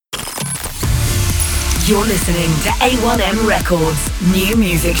You're listening to A1M Records' new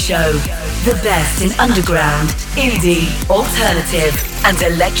music show. The best in underground, indie, alternative, and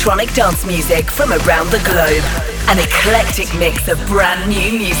electronic dance music from around the globe. An eclectic mix of brand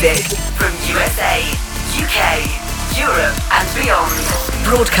new music from USA, UK, Europe, and beyond.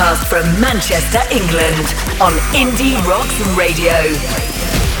 Broadcast from Manchester, England on Indie Rocks Radio.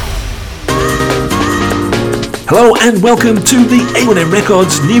 Hello and welcome to the A1M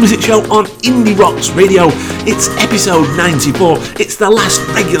Records new music show on Indie Rocks Radio. It's episode 94. It's the last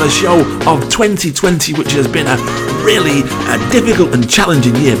regular show of 2020, which has been a really difficult and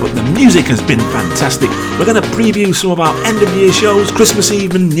challenging year, but the music has been fantastic. We're going to preview some of our end of year shows, Christmas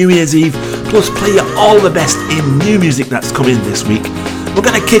Eve and New Year's Eve, plus play you all the best in new music that's come in this week. We're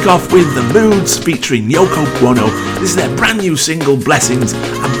going to kick off with the Moods featuring Yoko Pwno. This is their brand new single, Blessings,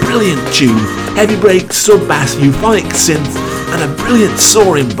 a brilliant tune, heavy break, sub-bass, euphonic synth, and a brilliant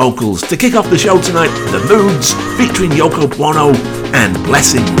soaring vocals. To kick off the show tonight, the Moods featuring Yoko Pwno and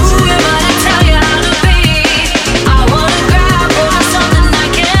Blessings.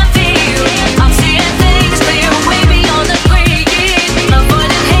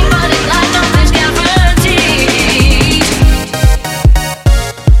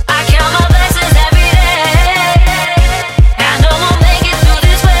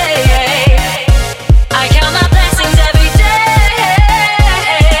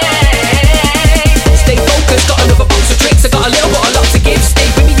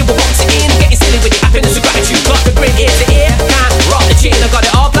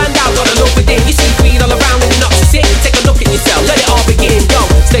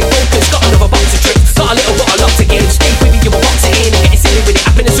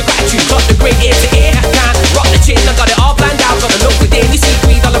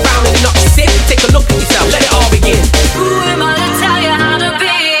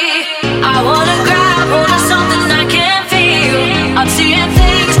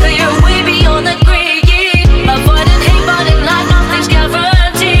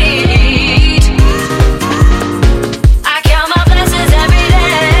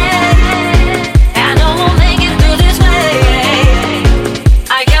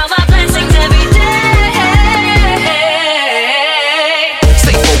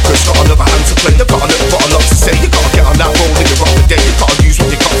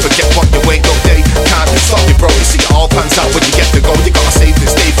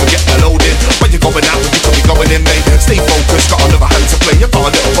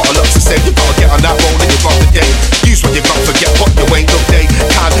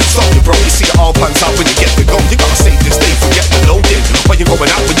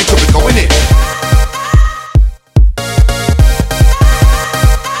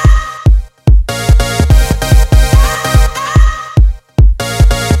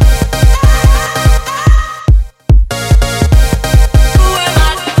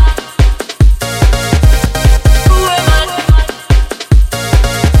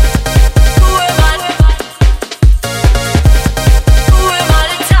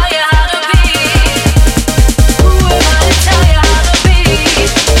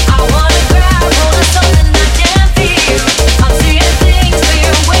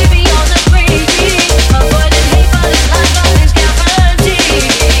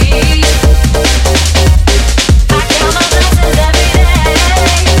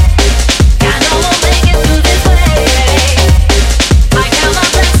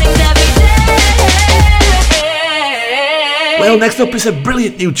 Next up is a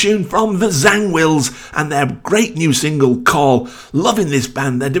brilliant new tune from the Zangwills and their great new single, Call. Loving this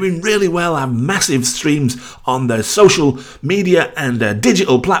band, they're doing really well, have massive streams on their social media and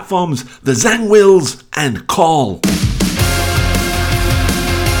digital platforms. The Zangwills and Call.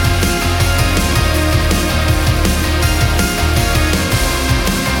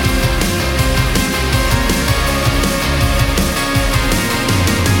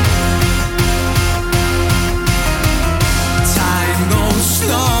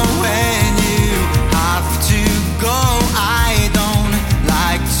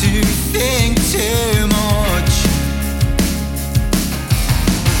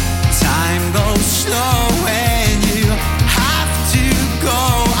 Time goes slow when you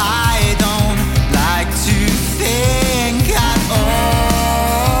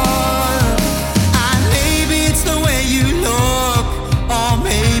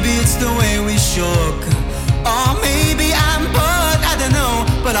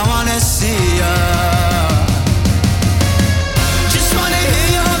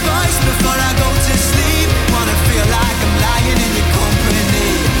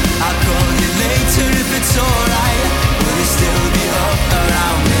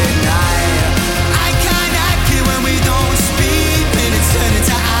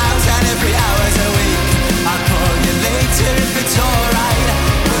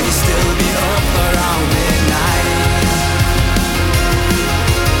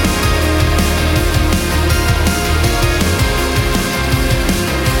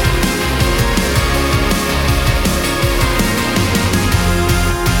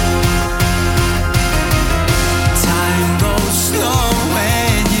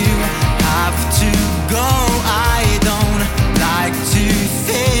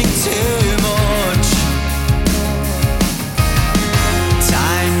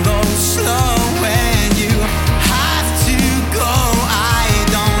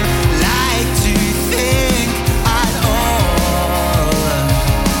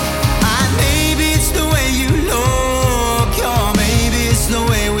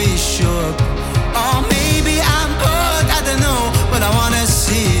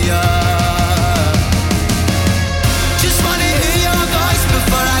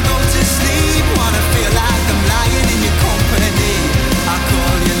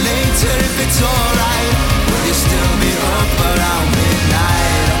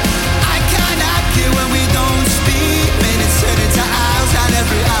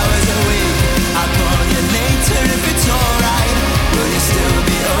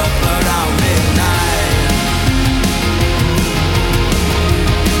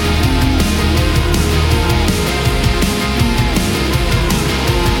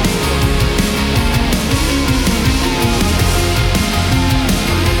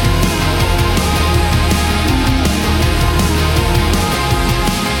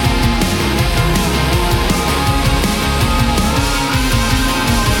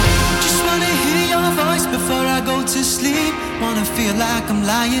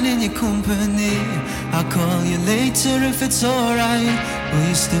in your company. I'll call you later if it's alright. Will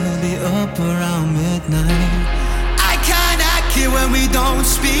you still be up around midnight? I can't hack you when we don't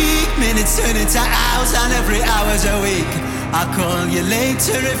speak. Minutes turn into hours and every hour's a week. I'll call you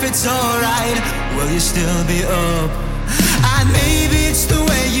later if it's alright. Will you still be up? And maybe it's the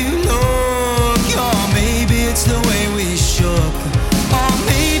way you look, or maybe it's the way we shook, or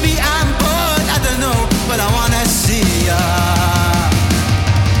maybe I'm bored, I don't know, but I wanna see ya.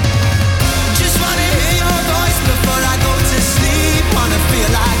 Just wanna hear your voice before I go to sleep. Wanna feel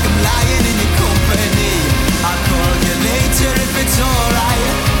like I'm lying in your company. I'll call you later if it's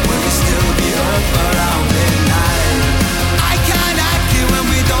alright. Will you still be up around midnight? I can't hack you when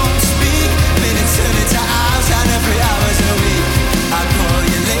we don't speak. Minutes turn into hours and every hour's a week. I'll call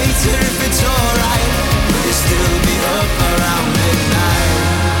you later if it's alright. Will you still be up around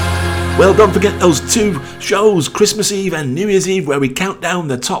midnight? Well, don't forget those two shows, Christmas Eve and New Year's Eve, where we count down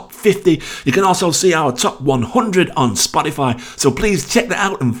the top 50. You can also see our top 100 on Spotify, so please check that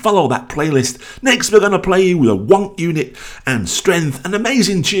out and follow that playlist. Next, we're going to play you the Wonk Unit and Strength, an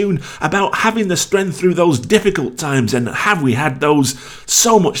amazing tune about having the strength through those difficult times, and have we had those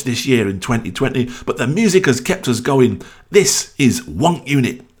so much this year in 2020, but the music has kept us going. This is Wonk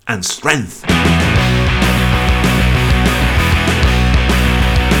Unit and Strength.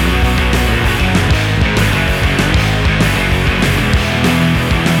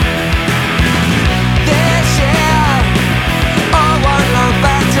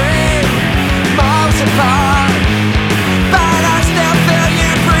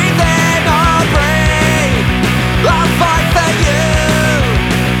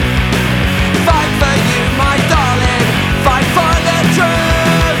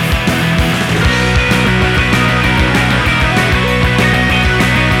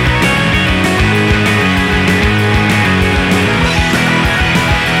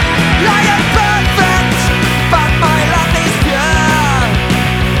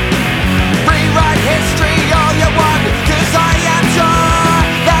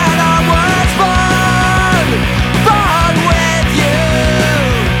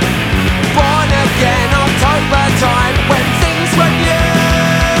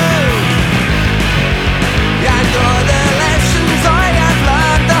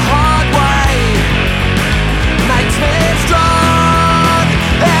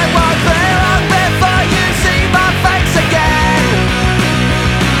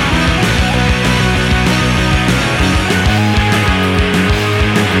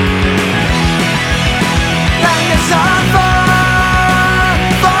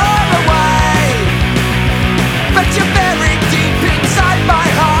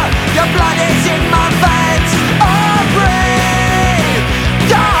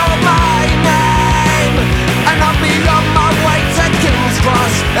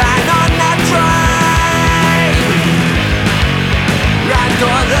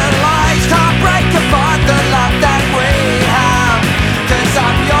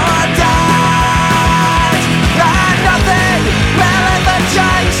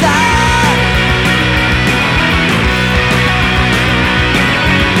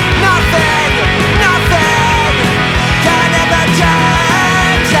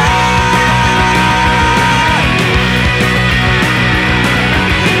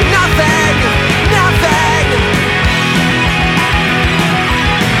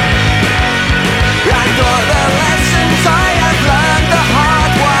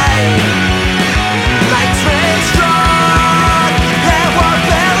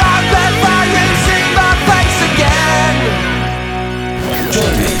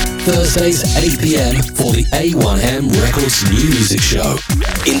 Thursdays 8pm for the A1M Records New Music Show.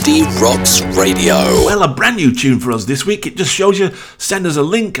 Indie Rocks Radio. Well, a brand new tune for us this week. It just shows you, send us a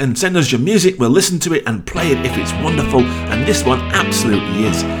link and send us your music. We'll listen to it and play it if it's wonderful. And this one absolutely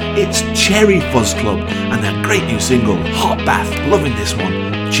is. It's Cherry Fuzz Club and their great new single, Hot Bath. Loving this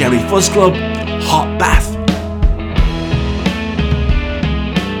one. Cherry Fuzz Club, Hot Bath.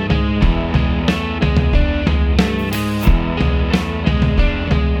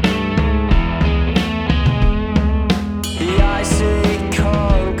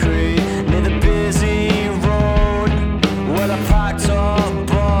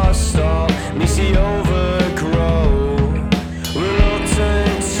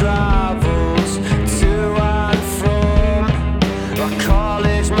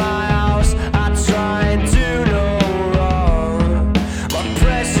 College, my house, I try and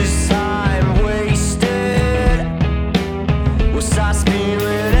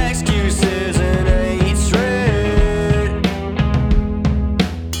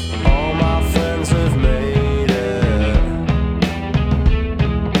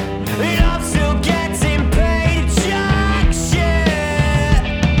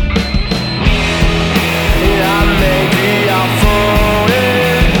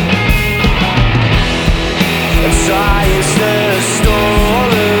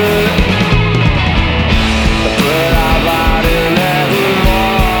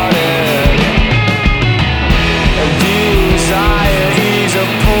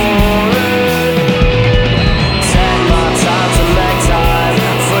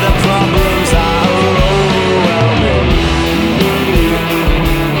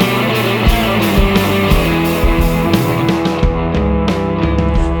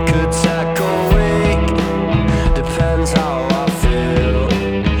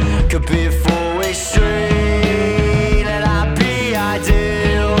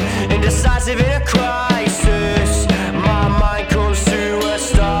as if in a crisis, my mind comes to a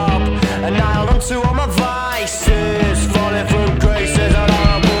stop, and I hold on to all my vices, falling from grace as an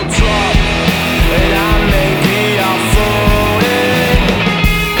horrible drop, and I maybe I'm floating,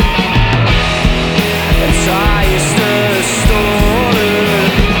 and tires still stolen,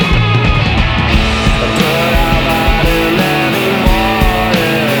 but I've had them every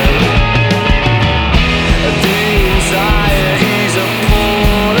morning. The anxiety's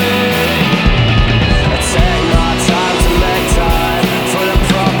appalling. Take my time to make time for the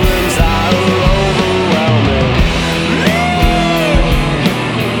problems that are overwhelming.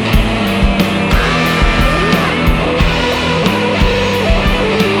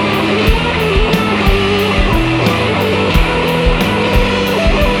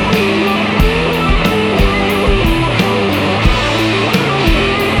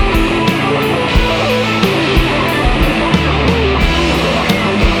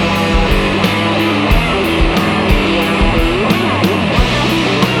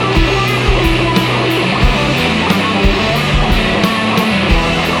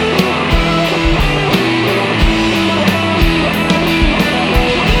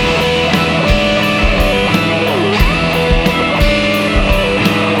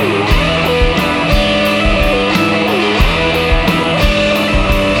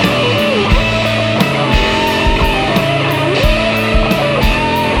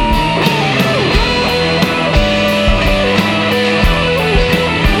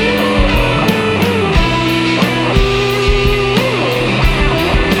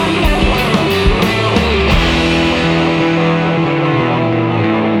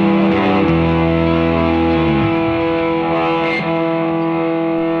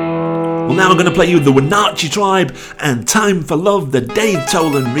 Now I'm going to play you the Winachi Tribe and Time for Love, the Dave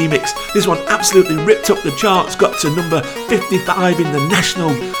Tolan remix. This one absolutely ripped up the charts, got to number 55 in the national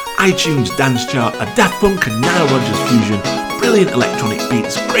iTunes dance chart. A Daft Punk and Nile Rodgers fusion, brilliant electronic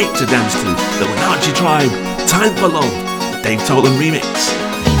beats, great to dance to. The Winachi Tribe, Time for Love, Dave Tolan remix.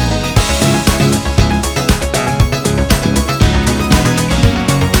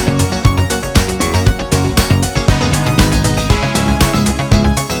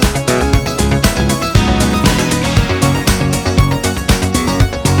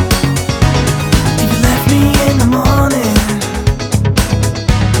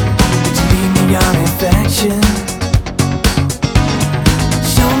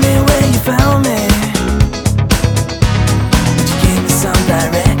 Show me where you found me. But you gave me something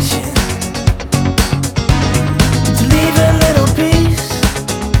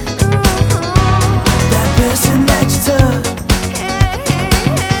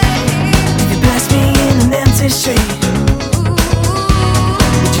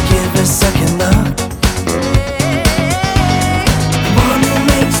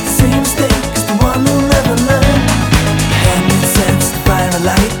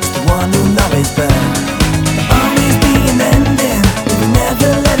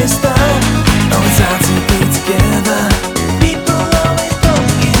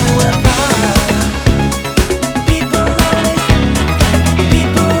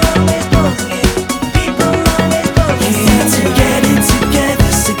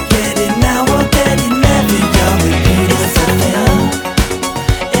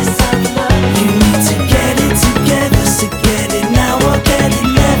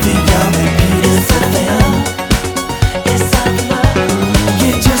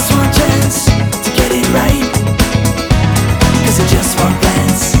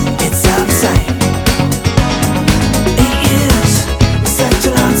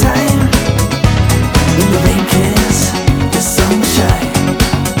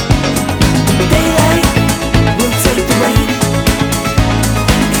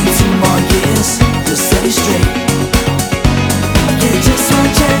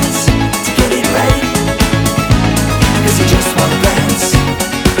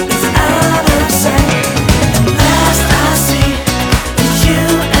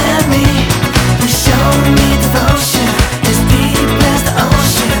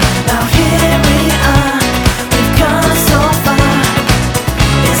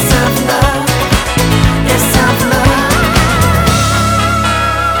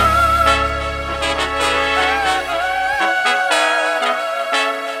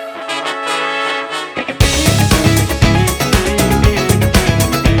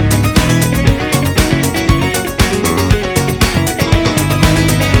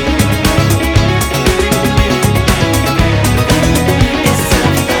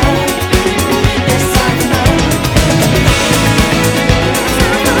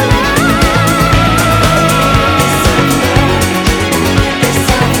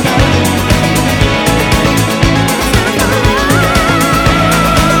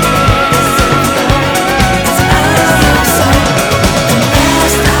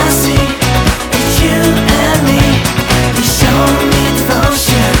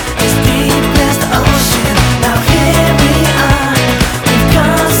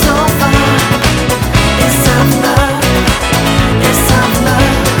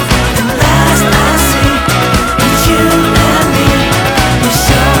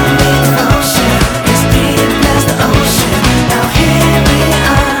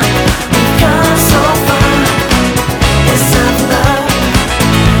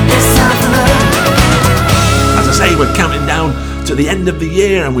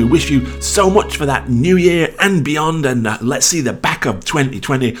year, and we wish you so much for that new year and beyond. And let's see the back of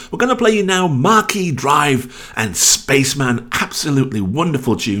 2020. We're going to play you now Marquis Drive and Spaceman. Absolutely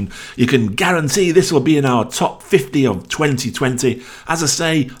wonderful tune. You can guarantee this will be in our top 50 of 2020. As I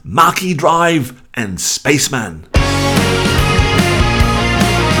say, Marquis Drive and Spaceman.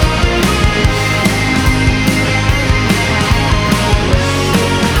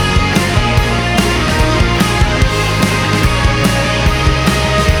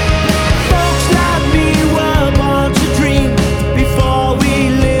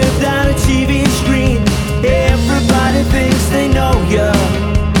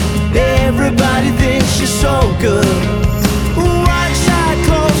 Everybody thinks you're so good. One shot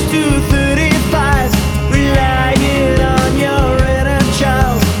close to 35, relying on your inner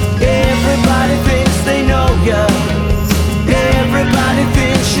child. Everybody thinks they know you. Everybody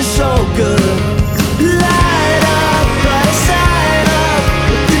thinks you're so good. Light up, bright side up,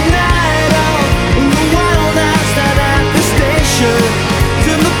 with the night out, and the wild nights down at the station,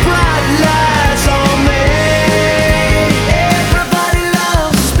 till the bright lights on me.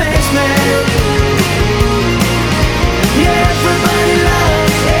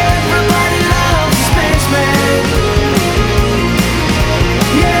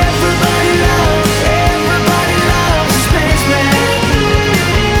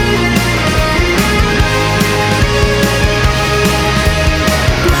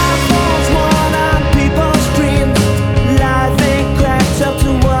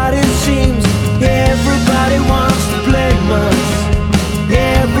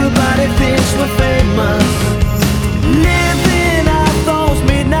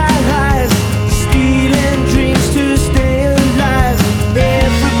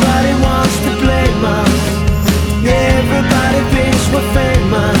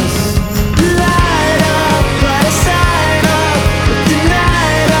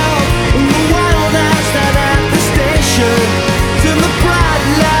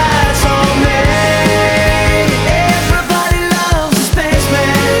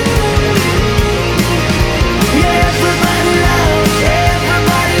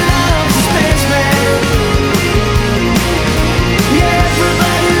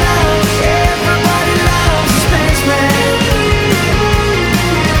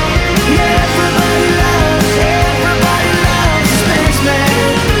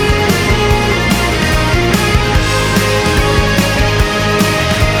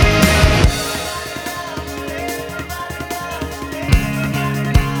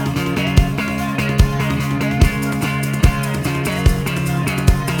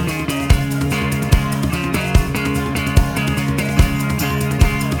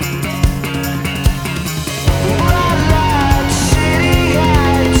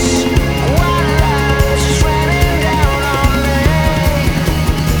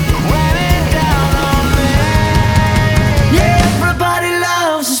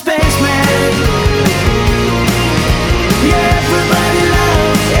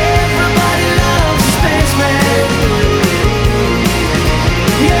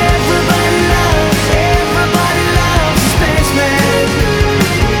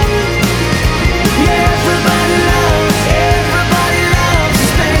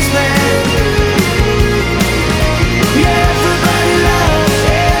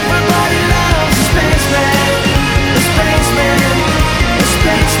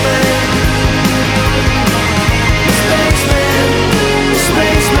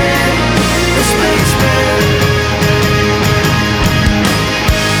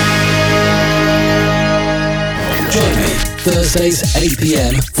 Thursdays 8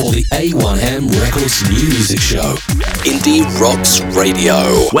 p.m. for the A1M Records New Music Show. Indie Rocks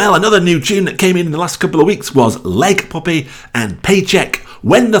Radio. Well, another new tune that came in the last couple of weeks was Leg Puppy and Paycheck,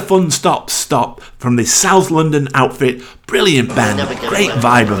 When the Fun Stops Stop, from this South London outfit. Brilliant band, great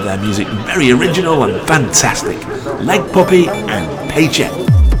vibe of their music, very original and fantastic. Leg Puppy and Paycheck.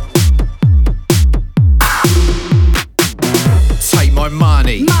 Take my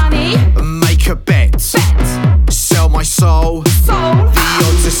money, make a bet. Sell my soul, the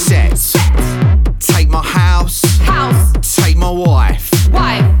odds are set. Take my house, take my wife,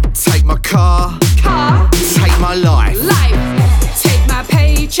 take my car, take my life. Take my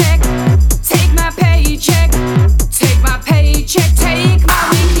paycheck, take my paycheck, take my paycheck, take my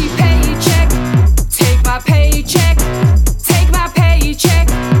weekly paycheck, take my paycheck, take my paycheck,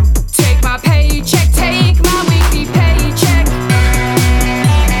 take my paycheck, take my weekly paycheck.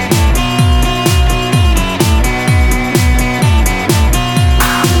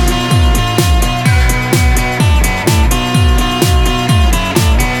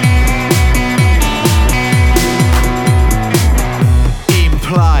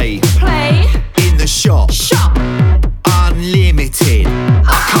 play in the shop. Unlimited,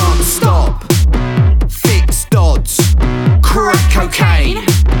 I can't stop. Fixed odds, crack cocaine.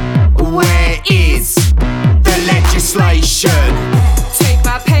 Where is the legislation? Take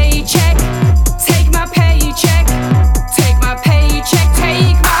my paycheck, take my paycheck, take my paycheck,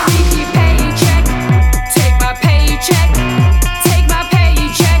 take my weekly paycheck, take my paycheck, take my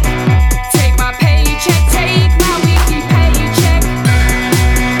paycheck, take my paycheck, take my weekly paycheck.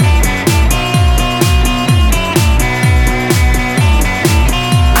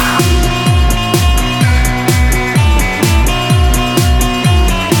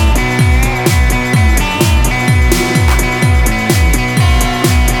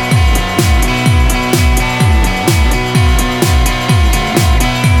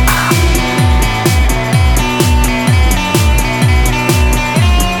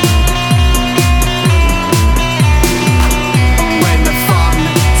 When the fun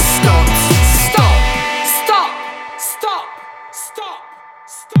stops, Stop, stop, stop, stop,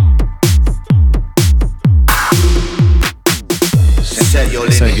 stop. set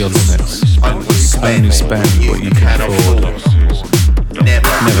your Set your limits. Only spend what you can afford.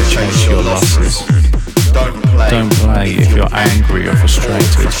 Never chase your losses. Don't play if you're angry or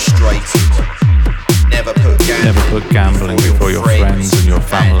frustrated. Never Put gambling before your friends and your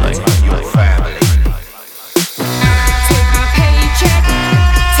family. Take my paycheck,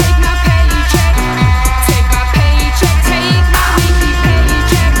 take my paycheck, take my paycheck, take my weekly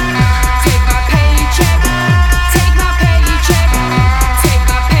paycheck, take my paycheck, take my paycheck, take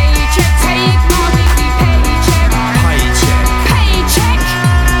my paycheck, take my weekly paycheck, Paycheck, paycheck,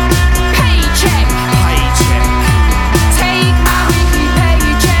 paycheck, paycheck, take my weekly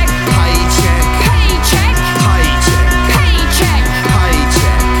paycheck, paycheck, paycheck, paycheck, paycheck,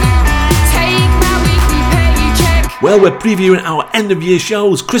 paycheck. take my weekly paycheck. Well, we're previewing our end of year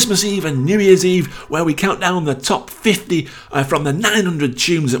shows, Christmas Eve and New Year's Eve, where we count down the top 50 from the 900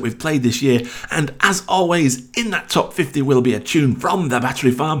 tunes that we've played this year. And as always, in that top 50 will be a tune from The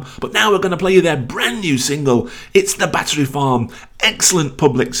Battery Farm. But now we're going to play you their brand new single. It's The Battery Farm. Excellent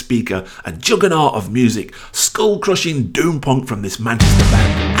public speaker, a juggernaut of music, skull-crushing doom punk from this Manchester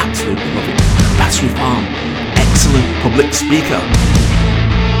band. Absolutely love it. The Battery Farm. Excellent public speaker.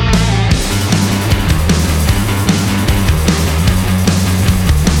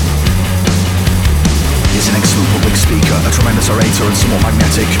 He's an excellent public speaker, a tremendous orator and somewhat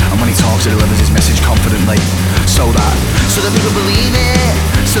magnetic. And when he talks, he delivers his message confidently. So that people believe it,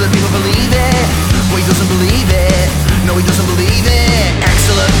 so that people believe it. But he doesn't believe it, no he doesn't believe it.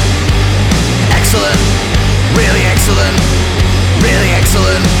 Excellent, excellent, really excellent, really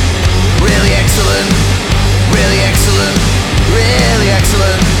excellent, really excellent, really excellent, really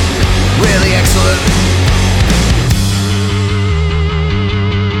excellent, really excellent.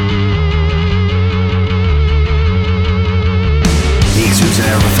 He exudes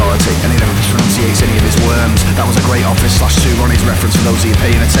an air of authority, and he never mispronunciates any of his worms. That was a great Office/2 on his reference for those of you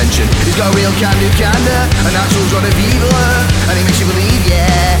paying attention. He's got a real can-do candor, a natural drone of evil, and he makes you believe,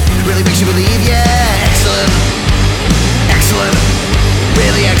 yeah, really makes you believe, yeah. Excellent, excellent,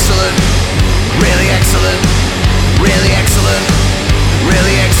 really excellent, really excellent, really excellent,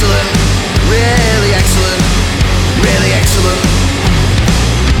 really excellent, really excellent, really excellent.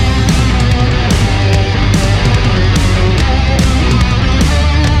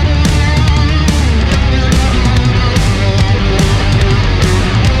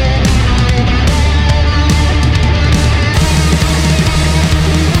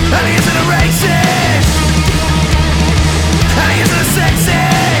 And he isn't a racist, and he isn't a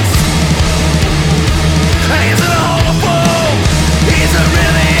sexist, and he isn't a homophobe. He's a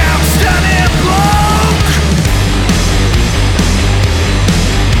really outstanding bloke.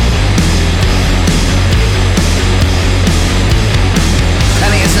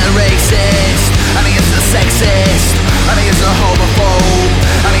 And he isn't a racist, and he isn't a sexist, and he isn't a homophobe,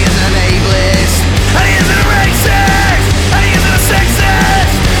 and he isn't an ableist, and he isn't a racist, and he isn't a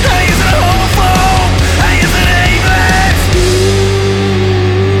sexist, and he isn't a homophobe, and he isn't an ableist.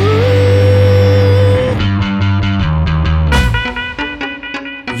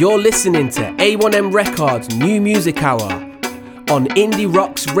 You're listening to A1M Records New Music Hour on Indie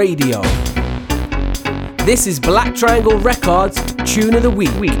Rocks Radio. This is Black Triangle Records Tune of the Week.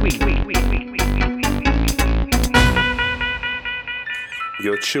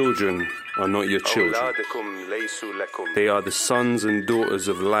 Your children are not your children. They are the sons and daughters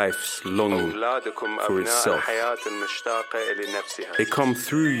of life's longing for itself. They come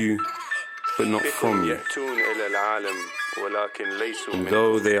through you, but not from you. And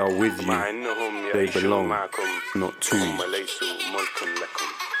though they are with you, they belong not to you.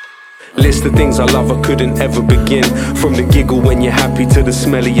 List of things I love I couldn't ever begin. From the giggle when you're happy to the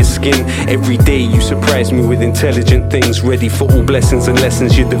smell of your skin. Every day you surprise me with intelligent things, ready for all blessings and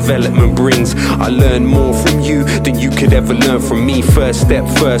lessons your development brings. I learn more from you than you could ever learn from me. First step,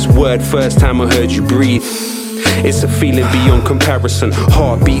 first word, first time I heard you breathe. It's a feeling beyond comparison.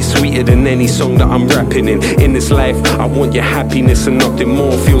 Heartbeat sweeter than any song that I'm rapping in. In this life, I want your happiness and nothing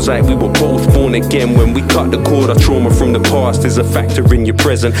more. Feels like we were both born again. When we cut the cord, our trauma from the past is a factor in your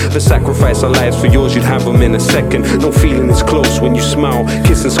present. But sacrifice our lives for yours, you'd have them in a second. No feeling is close when you smile,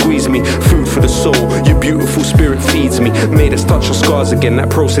 kiss and squeeze me. Food for the soul, your beautiful spirit feeds me. Made us touch your scars again, that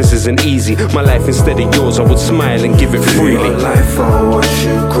process isn't easy. My life instead of yours, I would smile and give it freely. Your life, I watch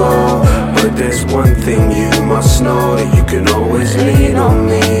you grow. But there's one thing you must know, that you can always lean on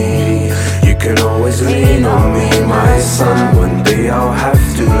me. You can always lean on me, my son. One day I'll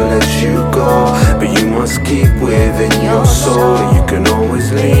have to let you go, but you must keep within your soul that you can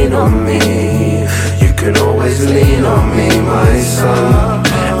always lean on me. You can always lean on me, my son.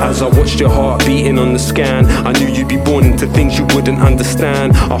 As I watched your heart beating on the scan, I knew you'd be born into things you wouldn't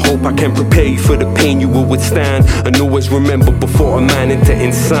understand. I hope I can prepare you for the pain you will withstand, and always remember before a man into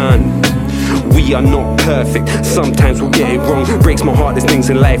insane. We are not perfect, sometimes we'll get it wrong. Breaks my heart, there's things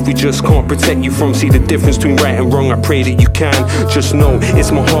in life we just can't protect you from. See the difference between right and wrong, I pray that you can. Just know,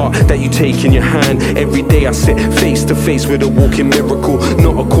 it's my heart that you take in your hand. Every day I sit face to face with a walking miracle.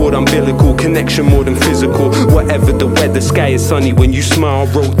 Not a cord umbilical, connection more than physical. Whatever the weather, sky is sunny when you smile.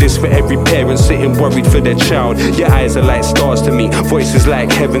 Wrote this for every parent sitting worried for their child. Your eyes are like stars to me, voices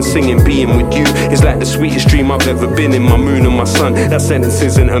like heaven singing. Being with you is like the sweetest dream I've ever been in. My moon and my sun, that sentence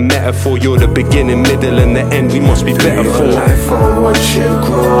isn't a metaphor. You're the beginning, middle and the end, we must be better for. Your life, I watch you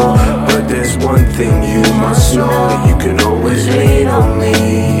grow. But there's one thing you must know, that you can always lean on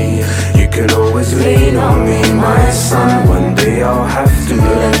me. You can always lean on me, my son. One day I'll have to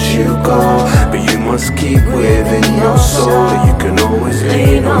let you go, but you must keep within your soul that you can always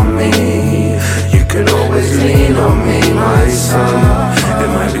lean on me. You can always lean on me, my son. There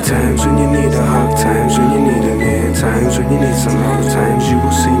might be times when you need a hug, times when you need an ear, times when you need some love, times you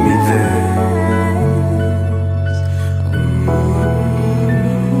will see me there.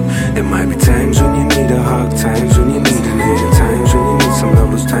 There might be times when you need a hug, times when you need an ear, times when you need some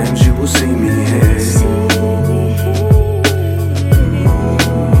love, those times you will see me here.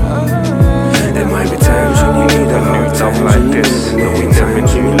 There might be times when you need a hug, love like this, no, we never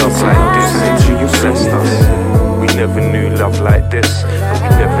knew love like this. You blessed us. We never knew love like this, and we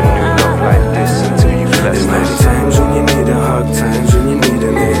never knew love like this until you blessed us. There might be times when you need a hug, times when you need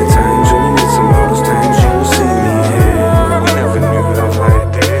an ear, times when you need some love, those times you will see me here. We never knew love like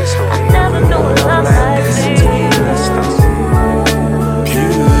this, and we never knew love like this until you blessed us.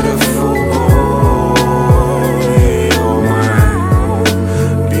 Beautiful boy, oh my.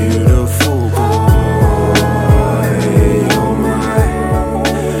 Beautiful boy, oh my.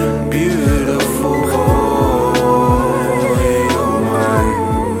 Beautiful boy, oh my.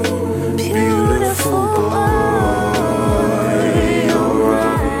 Beautiful boy,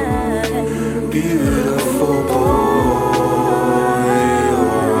 alright. Beautiful boy,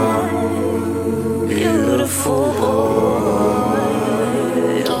 alright. Beautiful boy.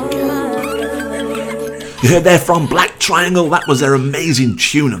 You heard there from Black Triangle, that was their amazing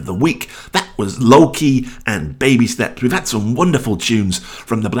tune of the week. That was Lowkey and Baby Steps. We've had some wonderful tunes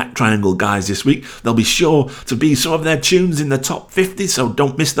from the Black Triangle guys this week. There'll be sure to be some of their tunes in the top 50, so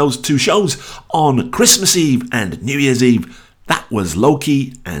don't miss those two shows on Christmas Eve and New Year's Eve. That was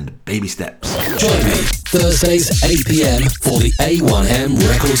Lowkey and Baby Steps. Join me Thursdays 8 PM for the A1M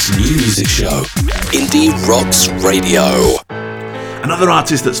Records New Music Show. Indie Rocks Radio. Another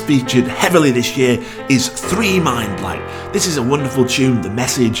artist that's featured heavily this year is 3 Mind Blight. This is a wonderful tune, the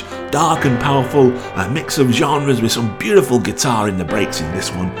message, dark and powerful, a mix of genres with some beautiful guitar in the breaks in this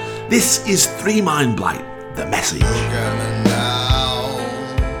one. This is 3 Mind Blight, the message.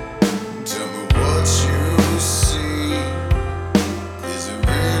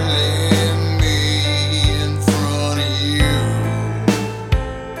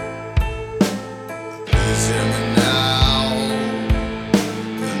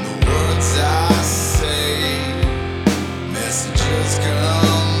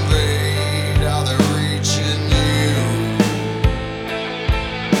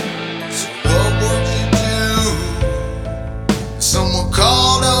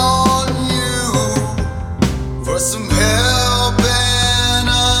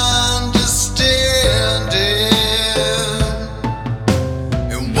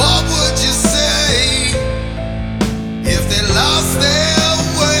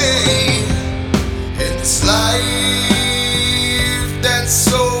 It's life that's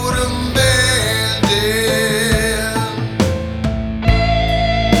so to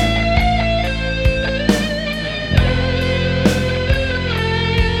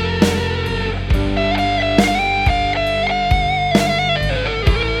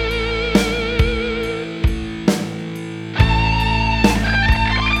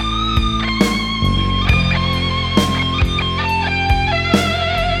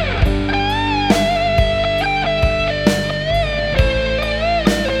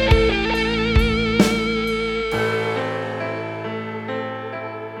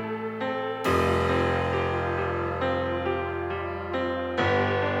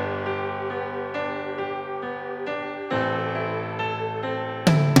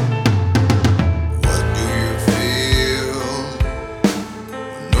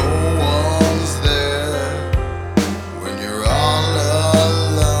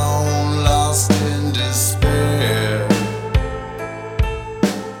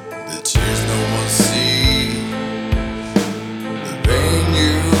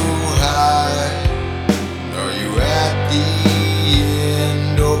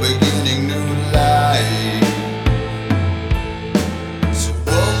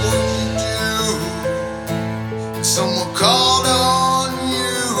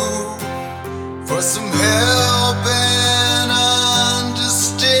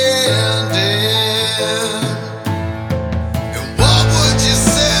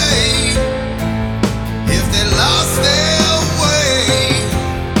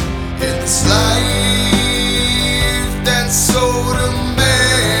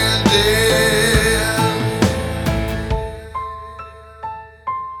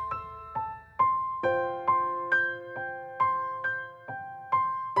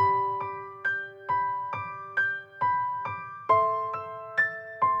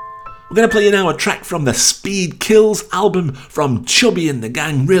We're going to play you now a track from the Speed Kills album from Chubby and the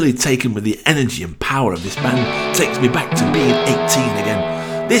Gang, really taken with the energy and power of this band. Takes me back to being 18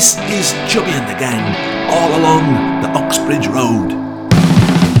 again. This is Chubby and the Gang, All Along the Uxbridge Road.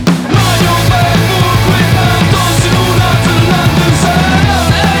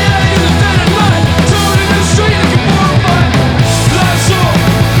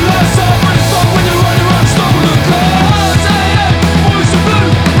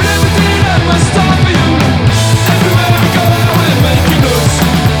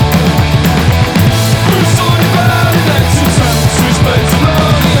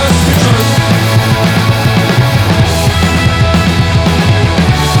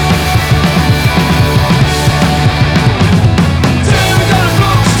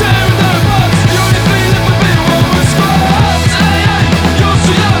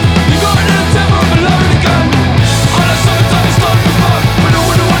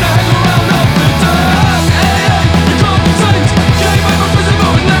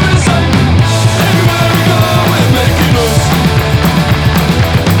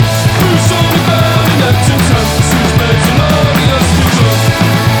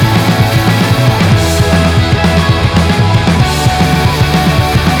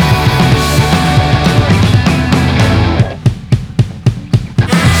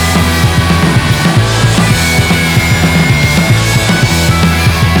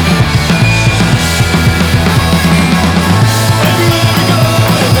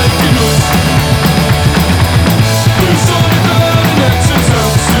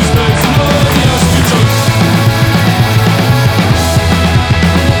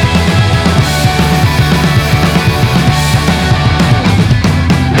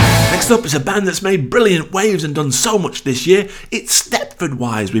 Up is a band that's made brilliant waves and done so much this year. It's Stepford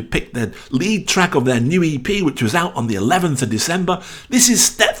Wives. We picked the lead track of their new EP, which was out on the 11th of December. This is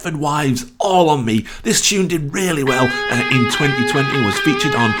Stepford Wives, All On Me. This tune did really well in 2020, was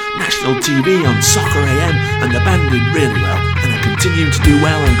featured on national TV on Soccer AM, and the band did really well and are continuing to do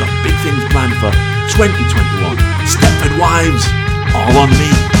well and got big things planned for 2021. Stepford Wives, All On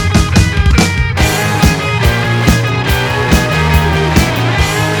Me.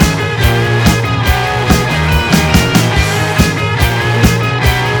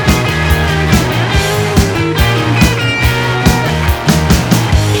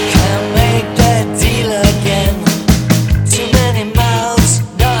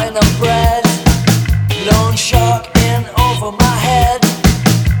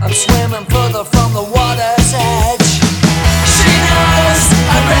 Swimming further from the water's edge. She knows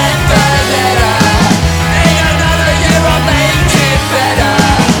I'm ready.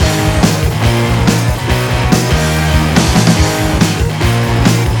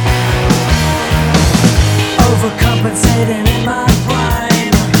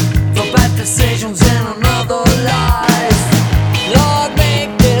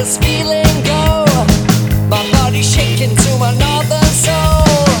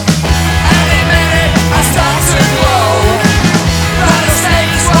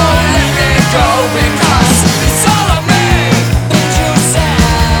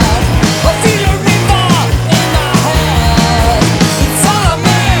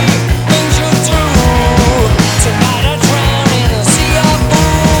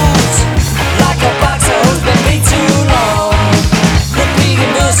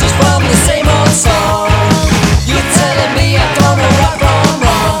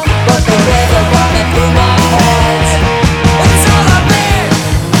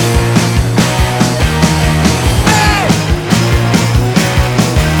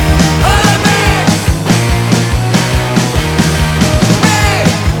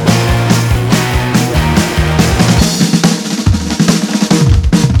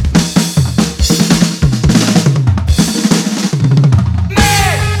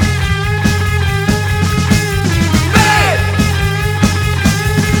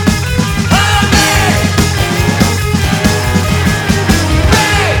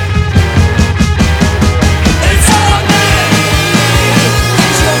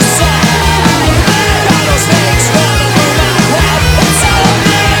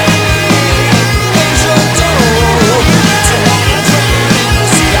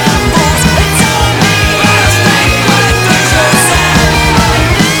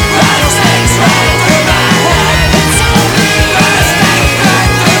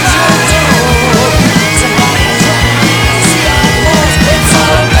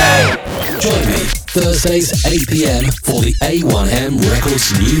 Thursdays 8 PM for the A1M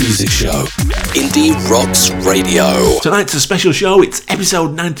Records New Music Show. Indie Rocks Radio. Tonight's a special show. It's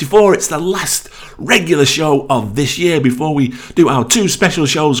episode 94. It's the last regular show of this year before we do our two special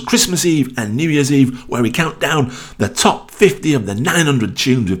shows, Christmas Eve and New Year's Eve, where we count down the top 50 of the 900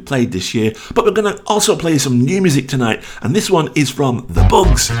 tunes we've played this year. But we're going to also play some new music tonight, and this one is from The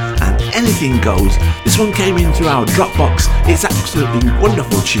Bugs and Anything Goes. This one came in through our Dropbox. It's absolutely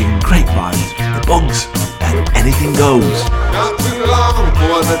wonderful tune, great vibes. The Bugs and Anything Goes. Not too long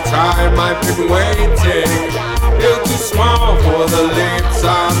for the time I've been waiting. Still too small for the leaps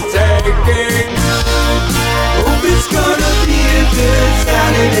I'm taking. Hope it's gonna be a good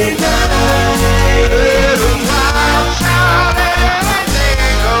Saturday night. Little wild child,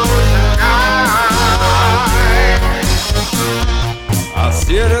 anything goes tonight. I'll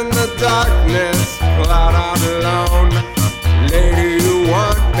sit in the darkness, cloud out alone. Lady, you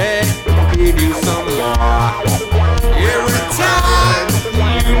want me, give you some more. Every time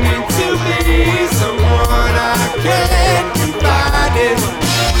you need to be someone I can't confide in.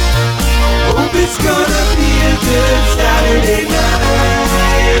 Hope it's gonna be a good Saturday night.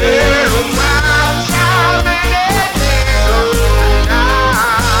 Little wild child, anything goes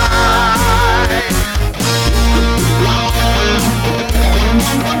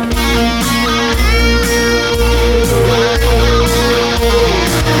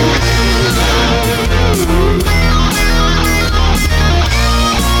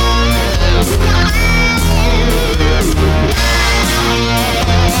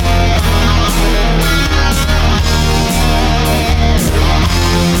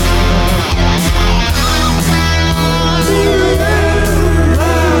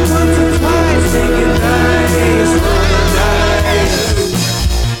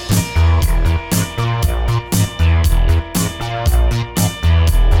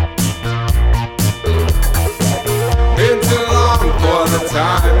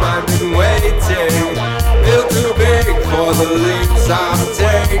time I've been waiting. Feel too big for the leaps I'm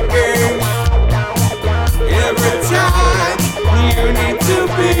taking. Every time you need to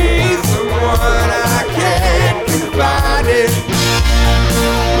be someone I can't confide in.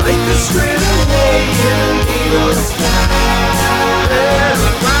 Like the straight away in eagle's sky. There's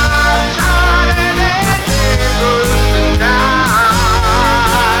my heart and anything goes tonight.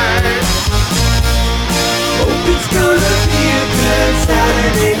 Hope it's gonna be a good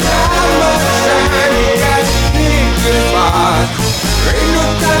Saturday night. Saturday night, goodbye. Ain't no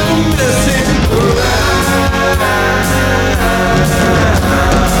time for messing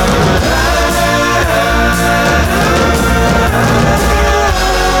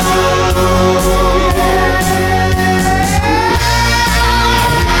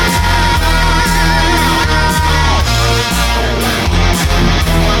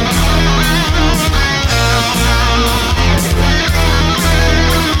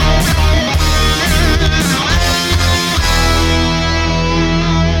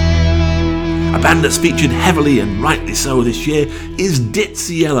A band that's featured heavily and rightly so this year is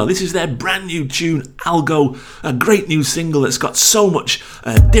Ditsea Yella. This is their brand new tune, Algo, a great new single that's got so much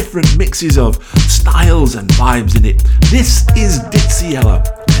different mixes of styles and vibes in it. This is Ditsea Yella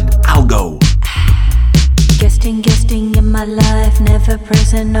and Algo. Guesting in my life, never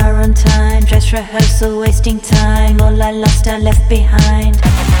present or on time. Dress rehearsal, wasting time. All I lost, I left behind.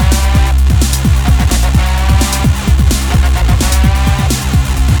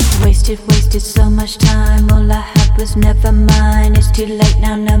 Wasted so much time. All I had was never mine. It's too late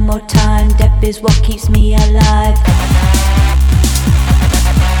now, no more time. Death is what keeps me alive.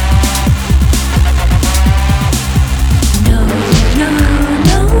 No,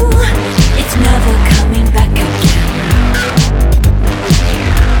 it's never coming back again.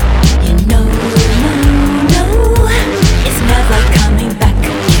 You know, it's never coming back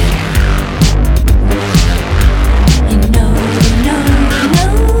again. You know,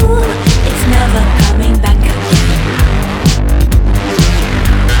 it's never coming back again.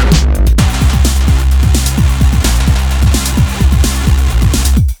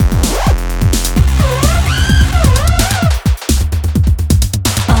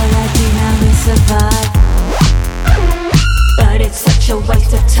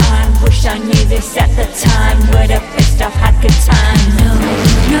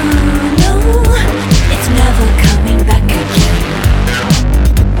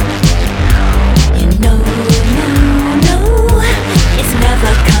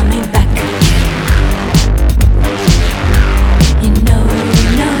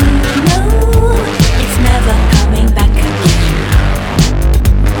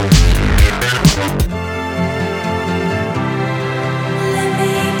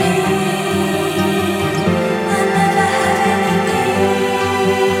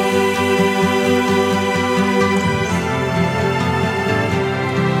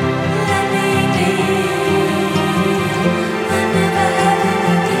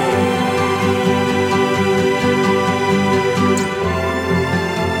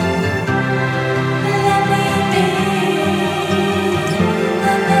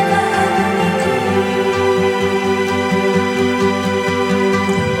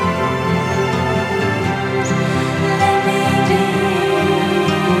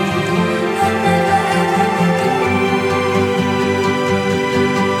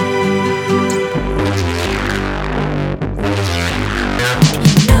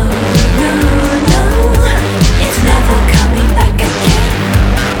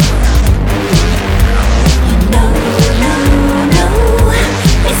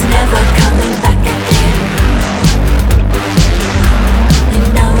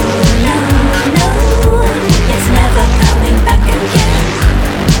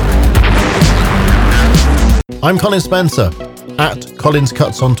 I'm Colin Spencer, at Collins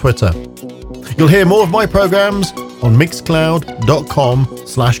Cuts on Twitter. You'll hear more of my programmes on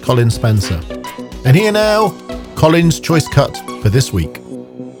mixcloud.com/Colin Spencer. And here now, Colin's choice cut for this week.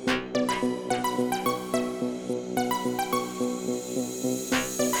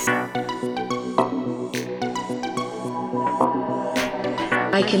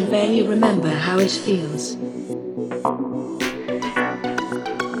 I can barely remember how it feels.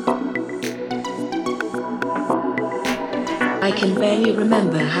 I can barely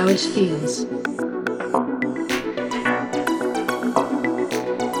remember how it feels.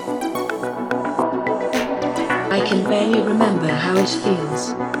 I can barely remember how it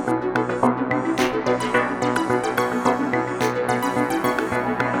feels.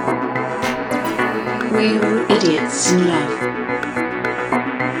 We're all idiots in love.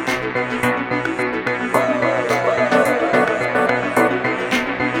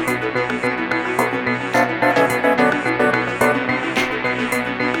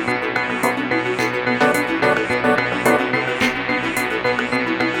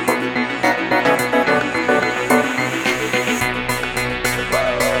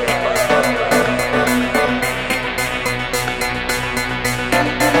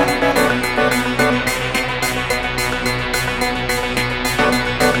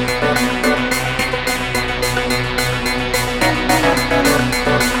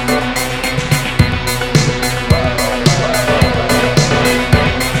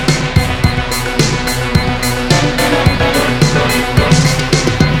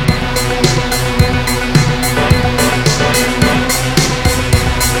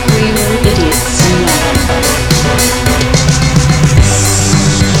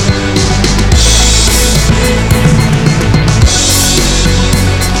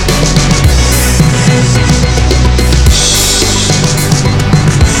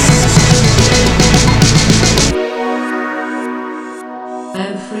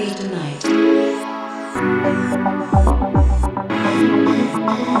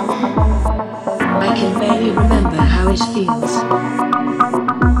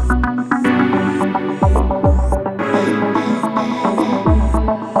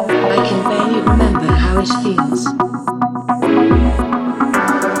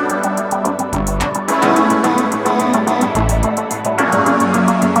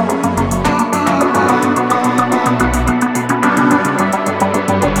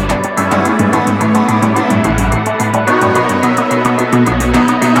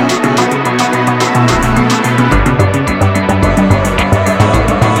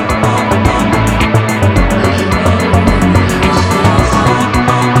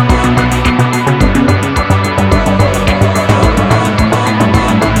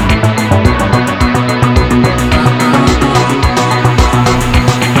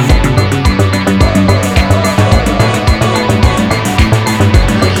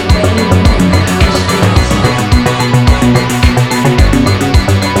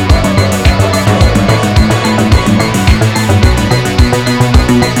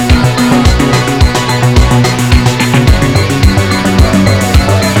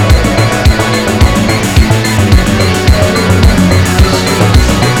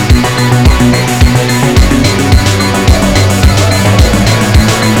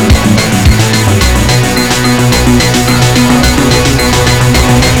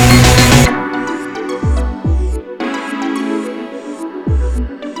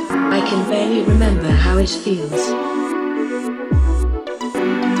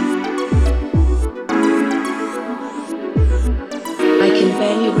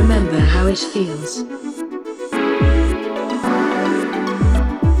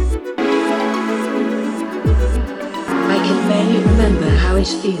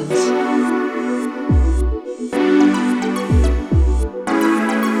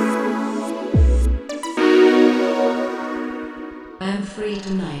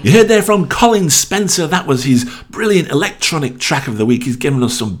 You heard there from Colin Spencer. That was his brilliant electronic track of the week. He's given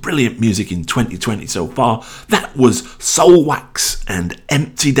us some brilliant music in 2020 so far. That was Soulwax and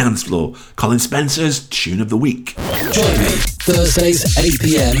Empty Dance Floor, Colin Spencer's tune of the week. Join me Thursdays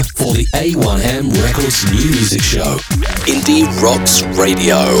 8pm for the A1M Records New Music Show. Indie Rocks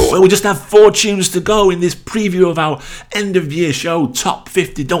Radio. Well, we just have 4 tunes to go in this preview of our end of year show, Top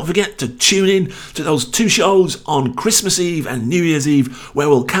 50. Don't forget to tune in to those 2 shows on Christmas Eve and New Year's Eve, where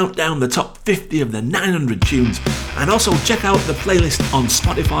we'll count down the top 50 of the 900 tunes. And also check out the playlist on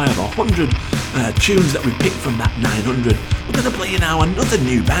Spotify of 100 tunes that we picked from that 900. We're going to play you now another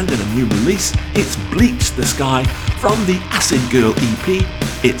new band and a new release. It's Bleach the Sky from the Acid Girl EP.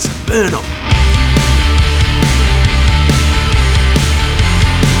 It's Burn Up.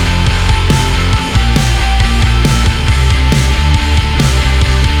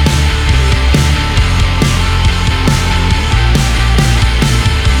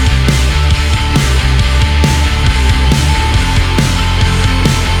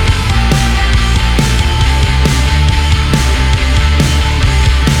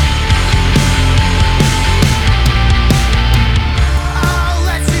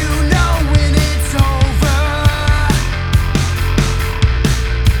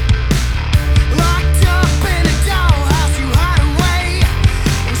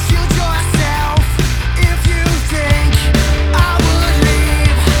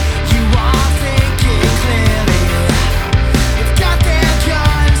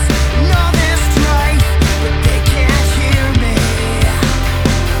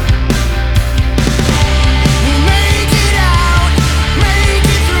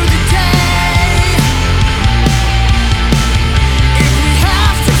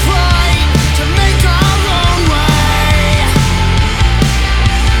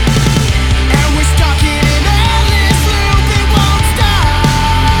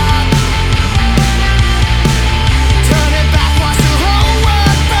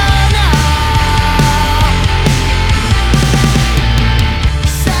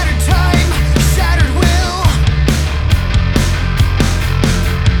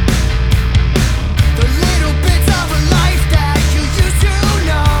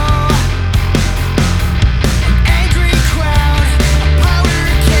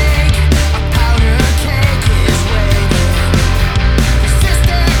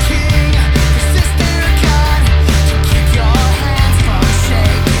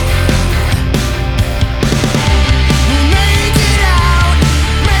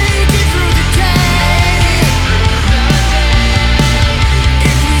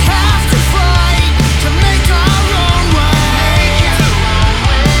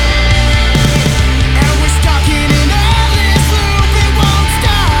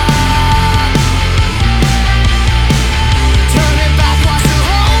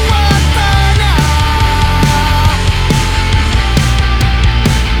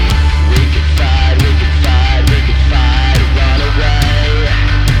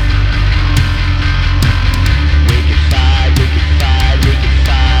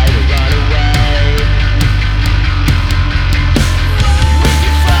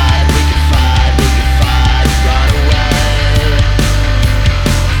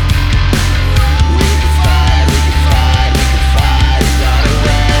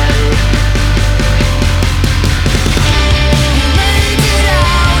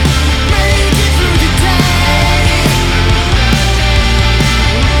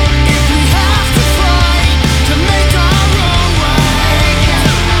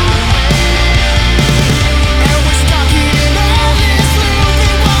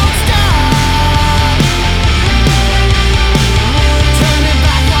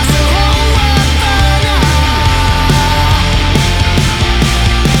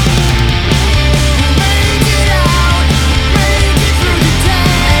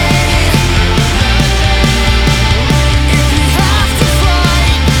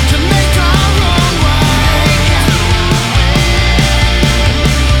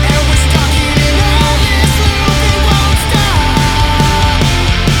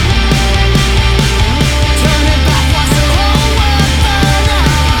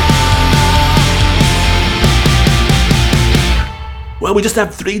 Well, we just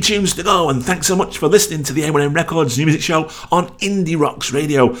have 3 tunes to go, and thanks so much for listening to the A1M Records New Music Show on Indie Rocks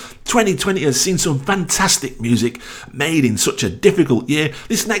Radio. 2020 has seen some fantastic music made in such a difficult year.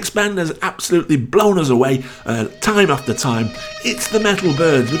 This next band has absolutely blown us away time after time. It's the Metal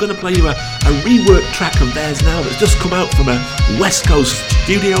Byrds. We're going to play you a reworked track of theirs now that's just come out from a West Coast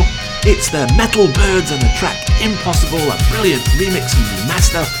studio. It's the Metal Byrds and the track Impossible, a brilliant remix and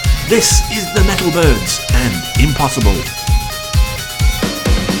master. This is the Metal Byrds and Impossible.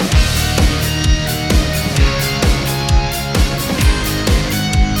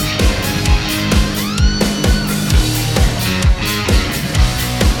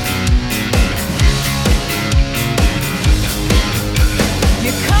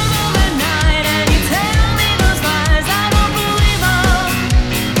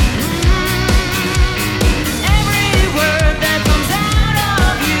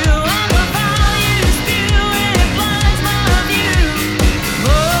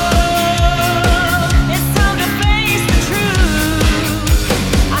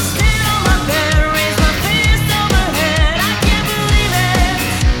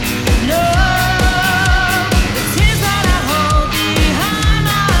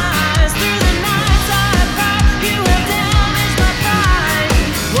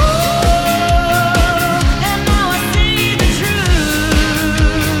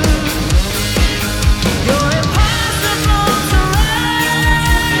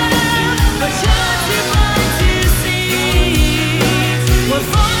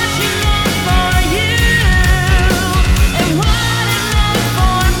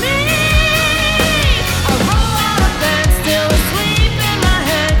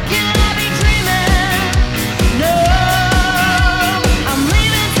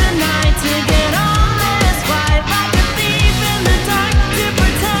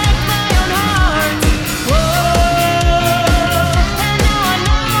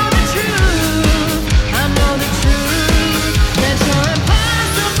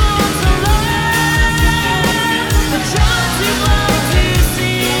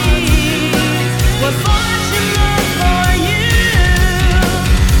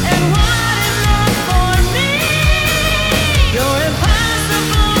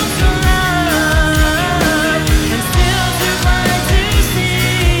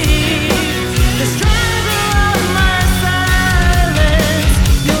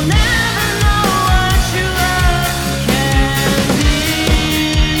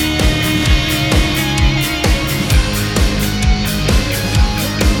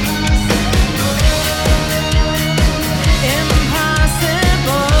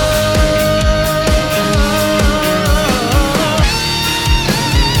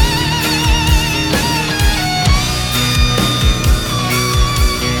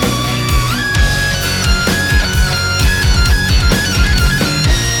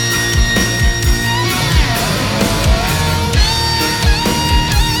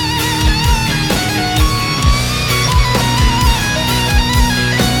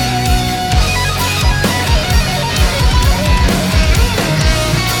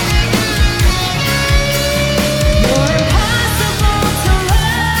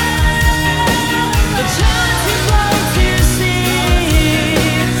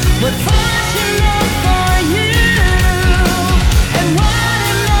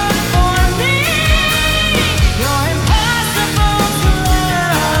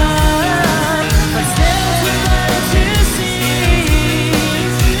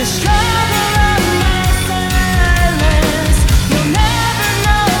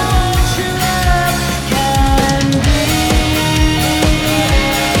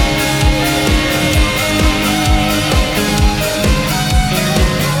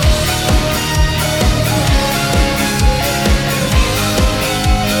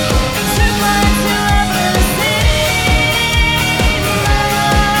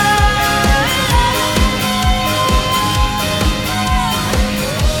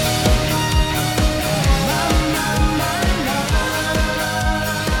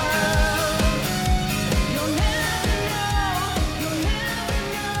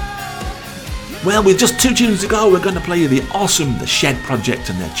 Well, with just 2 tunes to go, we're going to play you the awesome The Shed Project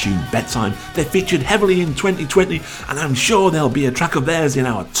and their tune Bedtime. They featured heavily in 2020, and I'm sure there'll be a track of theirs in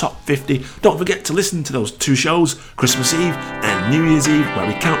our top 50. Don't forget to listen to those 2 shows, Christmas Eve and New Year's Eve, where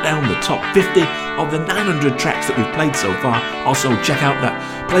we count down the top 50 of the 900 tracks that we've played so far. Also, check out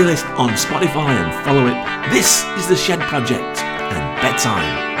that playlist on Spotify and follow it. This is The Shed Project and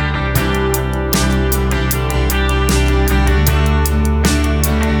Bedtime.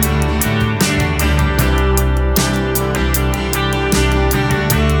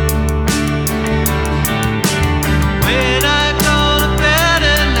 When I go to bed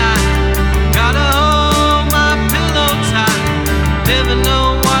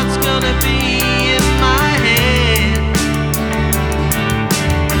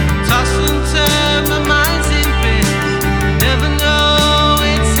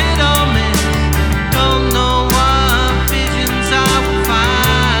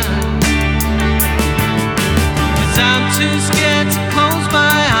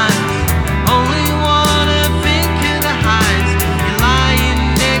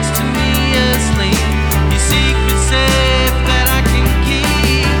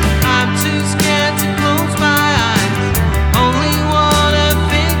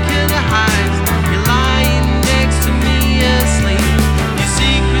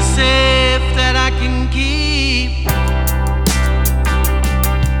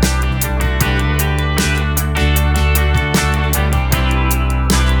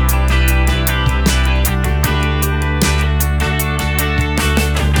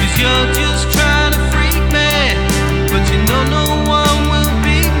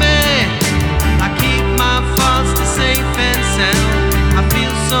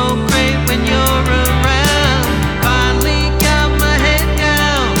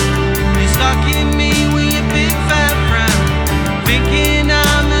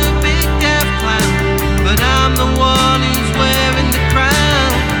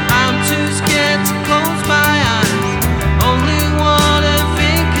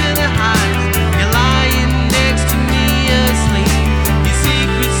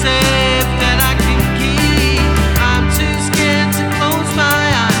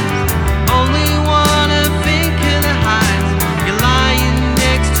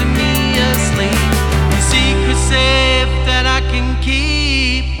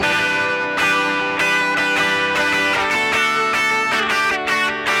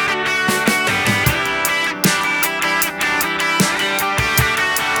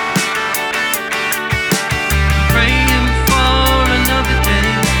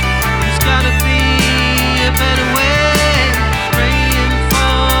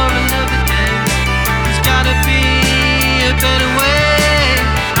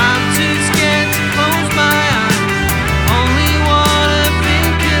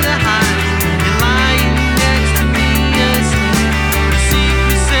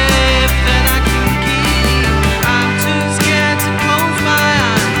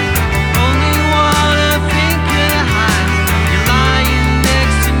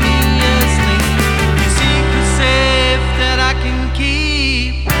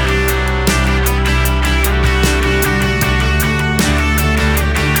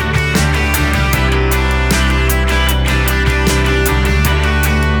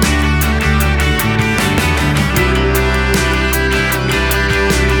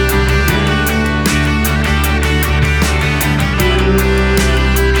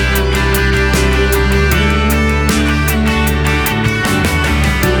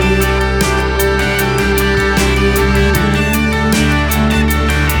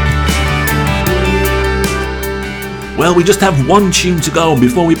Well, we just have one tune to go, and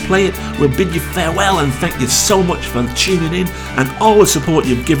before we play it, we'll bid you farewell and thank you so much for tuning in and all the support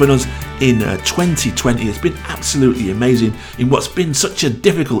you've given us in 2020. It's been absolutely amazing in what's been such a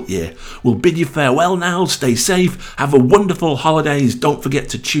difficult year. We'll bid you farewell now. Stay safe. Have a wonderful holidays. Don't forget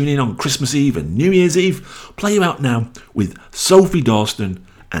to tune in on Christmas Eve and New Year's Eve. Play you out now with Sophie Dorsten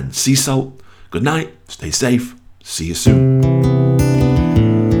and Sea Salt. Good night. Stay safe. See you soon.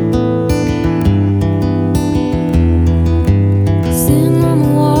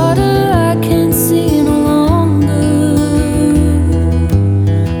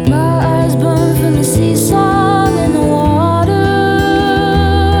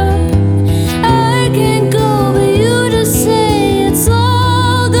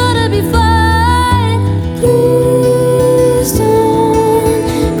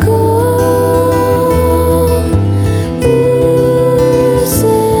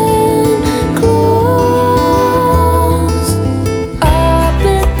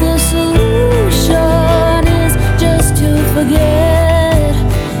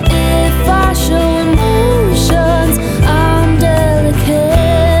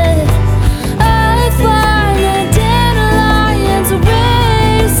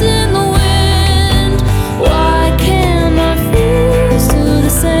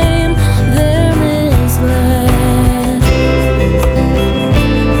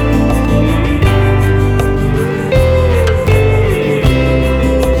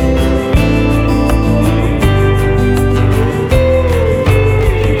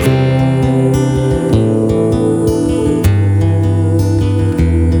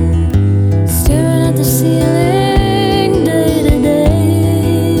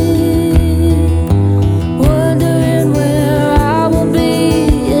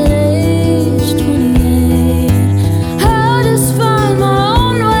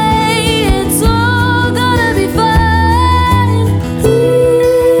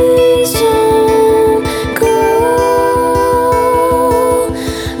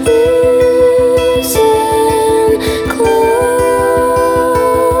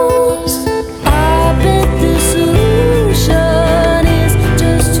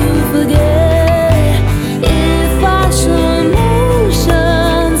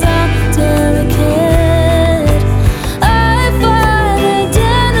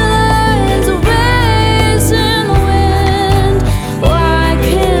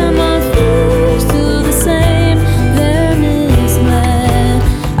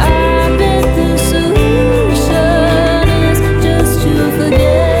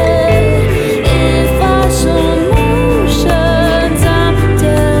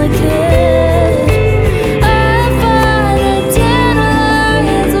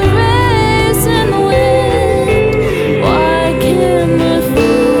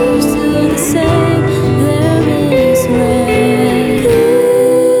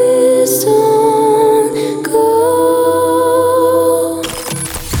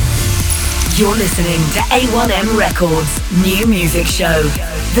 A1M Records new music show.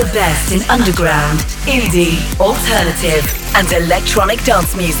 The best in underground, indie, alternative and electronic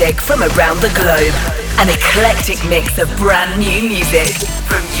dance music from around the globe. An eclectic mix of brand new music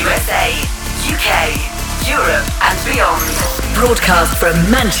from USA, UK, Europe and beyond. Broadcast from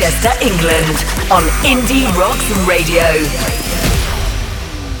Manchester, England on Indie Rocks Radio.